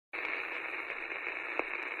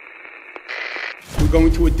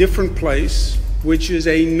going to a different place, which is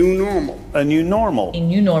a new normal. A new normal. A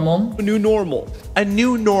new normal. A new normal. A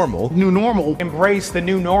new normal. New normal. Embrace the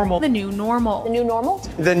new normal. The new normal. The new normal.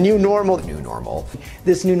 The new normal. The new normal.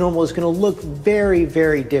 This new normal is going to look very,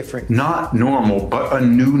 very different. Not normal, but a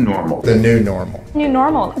new normal. The new normal. New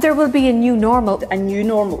normal. There will be a new normal. A new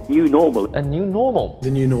normal. New normal. A new normal.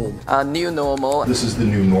 The new normal. A new normal. This is the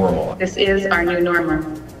new normal. This is our new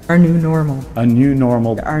normal. Our new normal. A new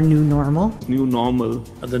normal. Our new normal. New normal.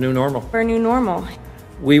 The new normal. Our new normal.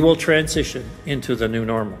 We will transition into the new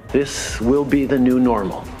normal. This will be the new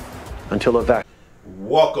normal until a vaccine.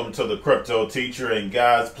 Welcome to the Crypto Teacher, and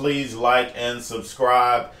guys, please like and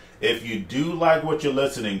subscribe. If you do like what you're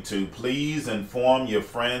listening to, please inform your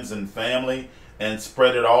friends and family and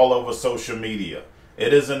spread it all over social media.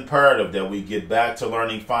 It is imperative that we get back to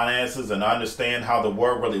learning finances and understand how the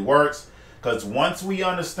world really works, because once we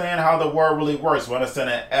understand how the world really works, we understand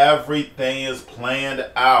that everything is planned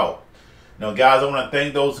out. Now, guys, I want to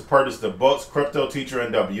thank those who purchased the books, Cryptoteacher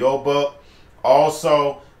and WO book.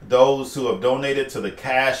 Also, those who have donated to the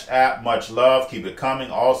Cash App, much love, keep it coming.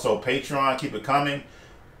 Also, Patreon, keep it coming.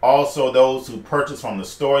 Also, those who purchased from the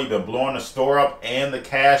store, you've been blowing the store up and the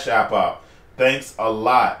Cash App up. Thanks a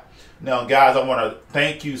lot. Now, guys, I want to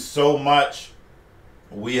thank you so much.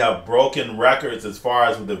 We have broken records as far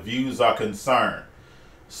as the views are concerned.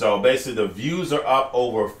 So, basically, the views are up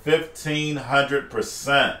over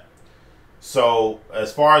 1,500%. So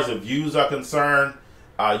as far as the views are concerned,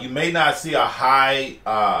 you may not see a high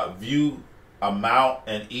view amount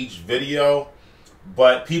in each video,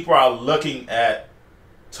 but people are looking at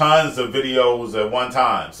tons of videos at one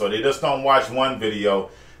time. So they just don't watch one video.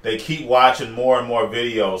 They keep watching more and more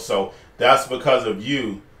videos. So that's because of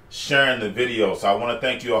you sharing the video. So I want to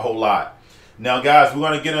thank you a whole lot. Now, guys, we're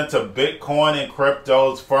going to get into Bitcoin and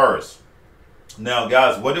cryptos first. Now,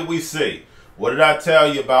 guys, what did we see? What did I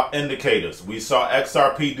tell you about indicators? We saw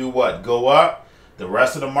XRP do what? Go up. The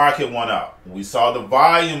rest of the market went up. We saw the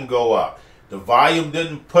volume go up. The volume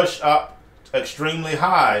didn't push up extremely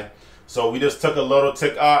high, so we just took a little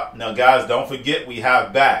tick up. Now, guys, don't forget we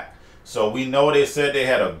have back. So we know they said they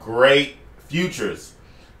had a great futures.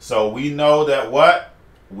 So we know that what?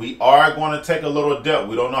 We are going to take a little dip.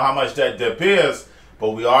 We don't know how much that dip is,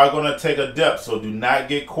 but we are going to take a dip. So do not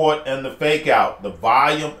get caught in the fake out. The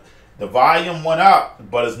volume went up,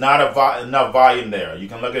 but it's not enough volume there. You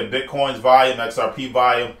can look at Bitcoin's volume, XRP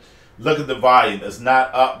volume. Look at the volume. It's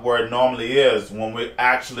not up where it normally is when we're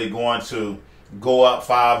actually going to go up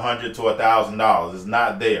 $500 to $1,000. It's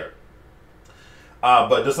not there.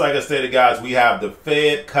 But just like I stated, guys, we have the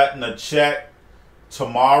Fed cutting a check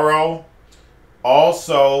tomorrow.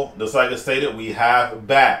 Also, just like I stated, we have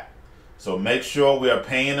back. So make sure we are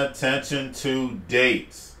paying attention to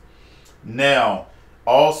dates. Now,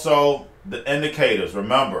 also, the indicators,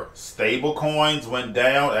 remember, stable coins went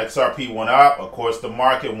down, XRP went up, of course the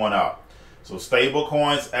market went up. So stable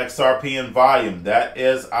coins, XRP, and volume, that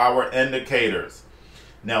is our indicators.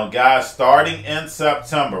 Now, guys, starting in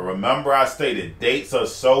September, remember I stated dates are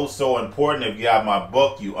so important. If you have my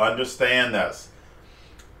book, you understand this.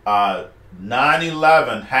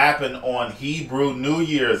 9/11 happened on Hebrew New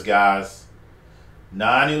Year's, guys.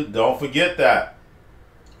 Don't forget that.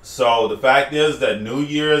 So the fact is that New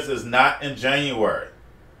Year's is not in January.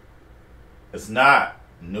 It's not.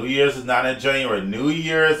 New Year's is not in January. New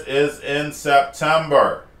Year's is in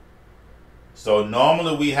September. So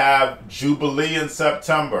normally we have Jubilee in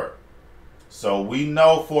September. So we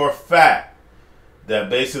know for a fact that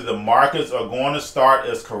basically the markets are going to start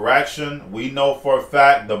its correction. We know for a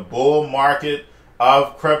fact the bull market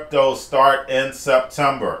of crypto start in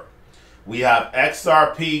September. We have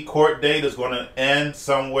XRP court date is going to end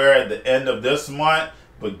somewhere at the end of this month,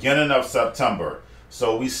 beginning of September.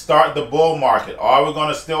 So we start the bull market. Are we going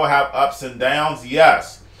to still have ups and downs?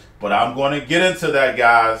 Yes. But I'm going to get into that,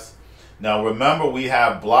 guys. Now remember, we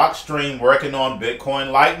have Blockstream working on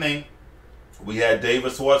Bitcoin Lightning. We had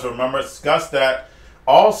David Schwartz, remember, discuss that.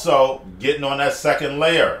 Also, getting on that second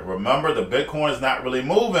layer. Remember, the Bitcoin is not really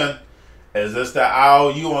moving. Is this the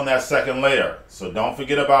IOU on that second layer? So don't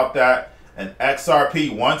forget about that. And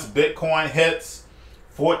XRP, once Bitcoin hits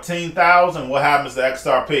 14,000, what happens to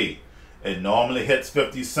XRP? It normally hits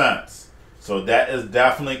 50 cents. So that is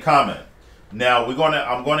definitely coming. Now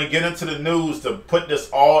I'm going to get into the news to put this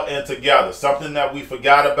all in together. Something that we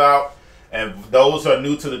forgot about. And those who are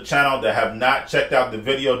new to the channel that have not checked out the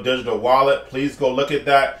video Digital Wallet, please go look at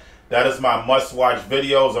that. That is my must-watch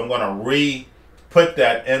videos. I'm going to put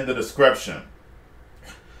that in the description.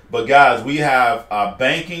 But guys, we have a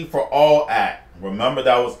Banking for All Act. Remember,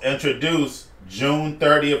 that was introduced June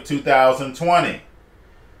 30th, 2020.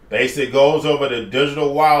 Basically goes over the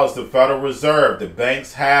digital wallets the Federal Reserve. The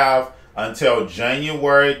banks have until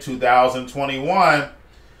January 2021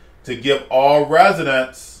 to give all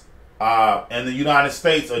residents in the United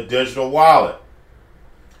States a digital wallet.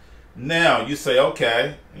 Now, you say,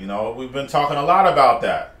 okay, you know, we've been talking a lot about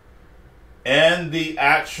that. In the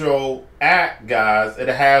actual act, guys, it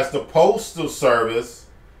has the Postal Service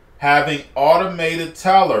having automated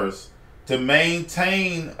tellers to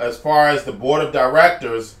maintain as far as the board of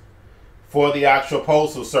directors for the actual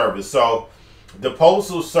Postal Service. So the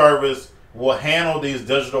Postal Service will handle these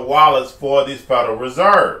digital wallets for the Federal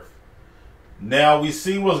Reserve. Now we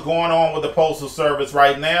see what's going on with the Postal Service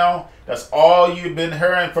right now. That's all you've been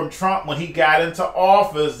hearing from Trump when he got into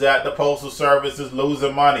office, that the Postal Service is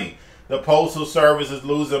losing money. The Postal Service is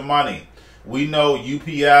losing money. We know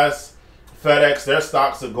UPS, FedEx, their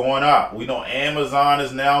stocks are going up. We know Amazon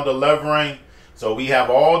is now delivering. So we have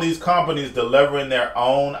all these companies delivering their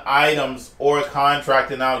own items or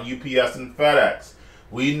contracting out UPS and FedEx.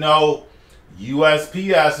 We know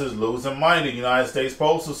USPS is losing money, the United States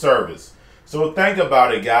Postal Service. So think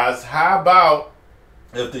about it, guys. How about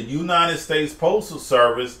if the United States Postal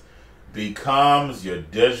Service becomes your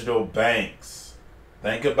digital banks?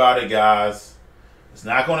 Think about it, guys. It's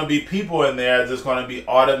not going to be people in there. It's just going to be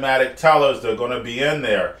automatic tellers that are going to be in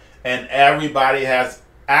there. And everybody has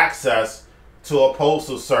access to a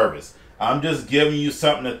postal service. I'm just giving you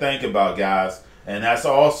something to think about, guys. And that's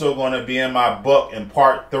also going to be in my book in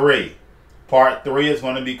part 3. Part 3 is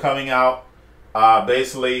going to be coming out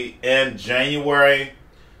basically in January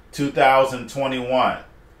 2021,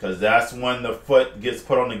 because that's when the foot gets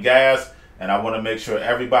put on the gas, and I want to make sure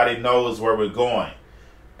everybody knows where we're going.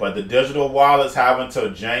 But the digital wallets have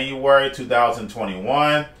until January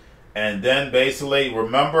 2021, and then basically,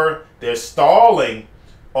 remember, they're stalling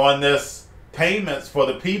on this payments for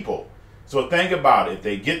the people. So think about it. If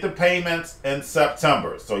they get the payments in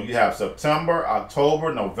September, so you have September,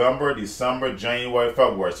 October, November, December, January,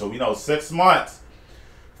 February. So we know 6 months.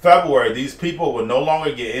 February, these people will no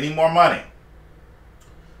longer get any more money.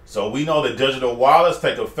 So we know the digital wallets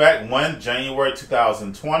take effect when? January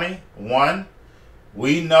 2021.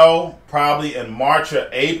 We know probably in March or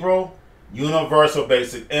April, universal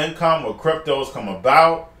basic income or cryptos come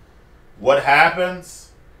about. What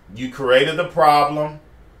happens? You created the problem.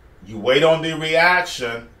 You wait on the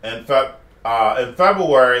reaction. In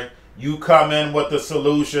February, you come in with the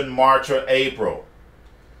solution March or April.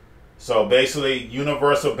 So basically,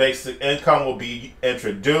 universal basic income will be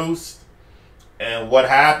introduced. And what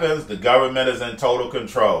happens? The government is in total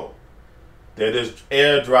control. They're just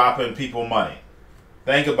airdropping people money.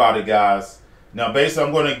 Think about it, guys. Now, basically,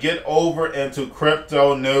 I'm going to get over into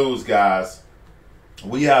crypto news, guys.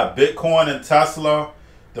 We have Bitcoin and Tesla,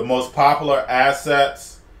 the most popular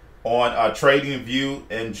assets on TradingView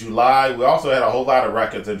in July. We also had a whole lot of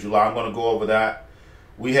records in July. I'm going to go over that.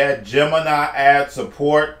 We had Gemini add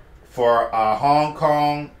support for Hong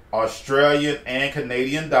Kong, Australian, and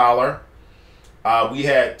Canadian dollar. We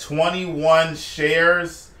had 21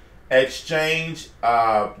 shares exchange.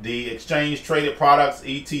 The exchange traded products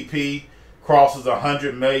ETP crosses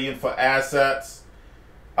 100 million for assets.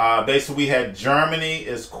 Basically, we had Germany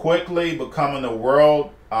is quickly becoming the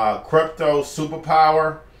world crypto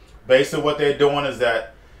superpower. Basically, what they're doing is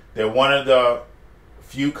that they're one of the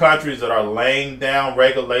few countries that are laying down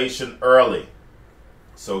regulation early.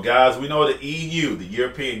 So, guys, we know the EU, the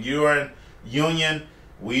European Union,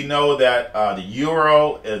 we know that the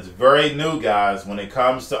euro is very new, guys, when it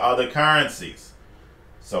comes to other currencies.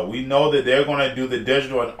 So we know that they're going to do the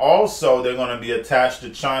digital, and also they're going to be attached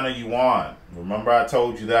to China yuan. Remember I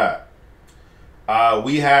told you that.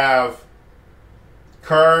 We have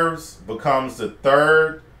Curves becomes the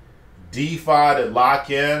third DeFi to lock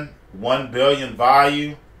in 1 billion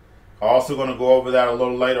value. Also going to go over that a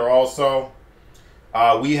little later also.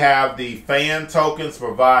 We have the fan tokens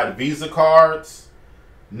provide Visa cards.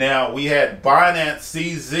 Now, we had Binance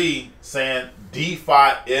CZ saying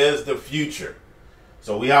DeFi is the future.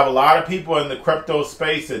 So we have a lot of people in the crypto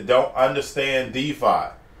space that don't understand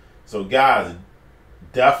DeFi. So guys,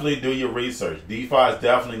 definitely do your research. DeFi is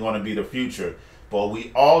definitely going to be the future. But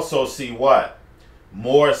we also see what?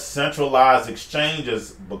 More centralized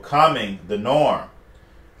exchanges becoming the norm.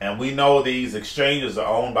 And we know these exchanges are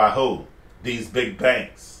owned by who? These big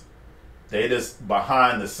banks. They just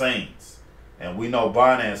behind the scenes. And we know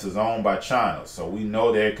Binance is owned by China. So we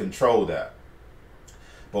know they control that.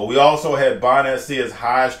 But we also had Binance see its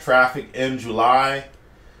highest traffic in July.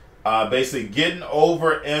 Basically getting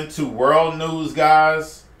over into world news,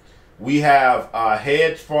 guys. We have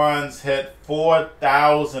hedge funds hit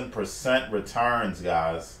 4,000% returns,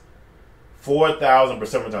 guys.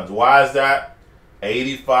 4,000% returns. Why is that?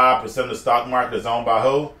 85% of the stock market is owned by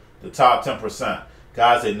who? The top 10%.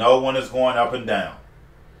 Guys, they know when it's going up and down.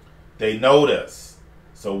 They know this.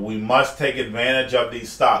 So we must take advantage of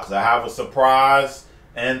these stocks. I have a surprise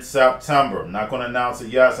in September. I'm not going to announce it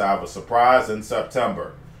yet. I have a surprise in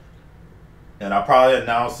September. And I'll probably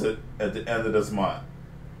announce it at the end of this month.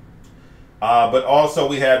 But also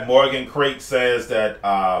we had Morgan Creek says that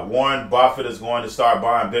Warren Buffett is going to start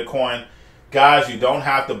buying Bitcoin. Guys, you don't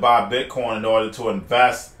have to buy Bitcoin in order to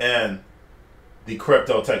invest in the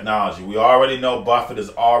crypto technology. We already know Buffett is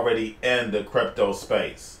already in the crypto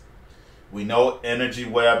space. We know Energy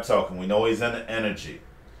Web Token. We know he's into energy.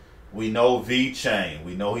 We know VeChain.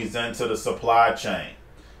 We know he's into the supply chain.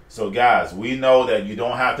 So guys, we know that you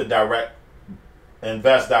don't have to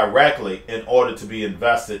invest directly in order to be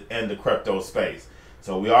invested in the crypto space.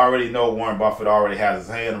 So we already know Warren Buffett already has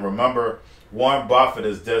his hand. Remember, Warren Buffett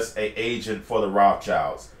is just an agent for the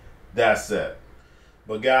Rothschilds. That's it.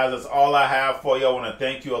 But guys, that's all I have for you. I want to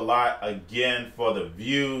thank you a lot again for the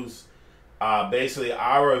views. Basically,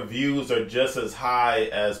 our views are just as high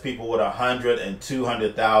as people with 100 and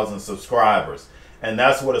 200,000 subscribers. And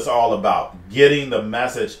that's what it's all about. Getting the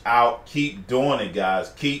message out. Keep doing it,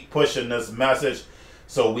 guys. Keep pushing this message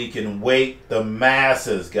so we can wake the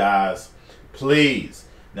masses, guys. Please.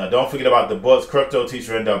 Now, don't forget about the books,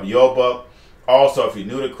 Cryptoteacher NWO book. Also, if you're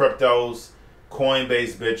new to cryptos,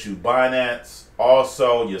 Coinbase, Bitrue, Binance.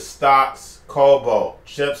 Also, your stocks, Cobalt,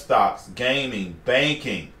 chip stocks, gaming,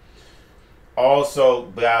 banking. Also,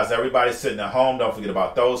 guys, everybody sitting at home, don't forget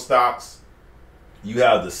about those stocks. You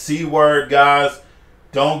have the C word, guys.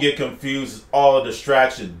 Don't get confused. It's all a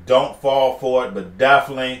distraction. Don't fall for it, but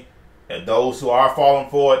definitely, and those who are falling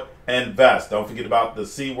for it, invest. Don't forget about the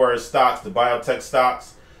C word stocks, the biotech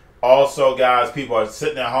stocks. Also, guys, people are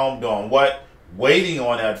sitting at home doing what? Waiting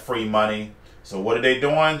on that free money. So what are they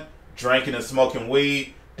doing? Drinking and smoking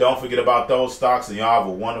weed. Don't forget about those stocks, and y'all have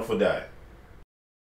a wonderful day.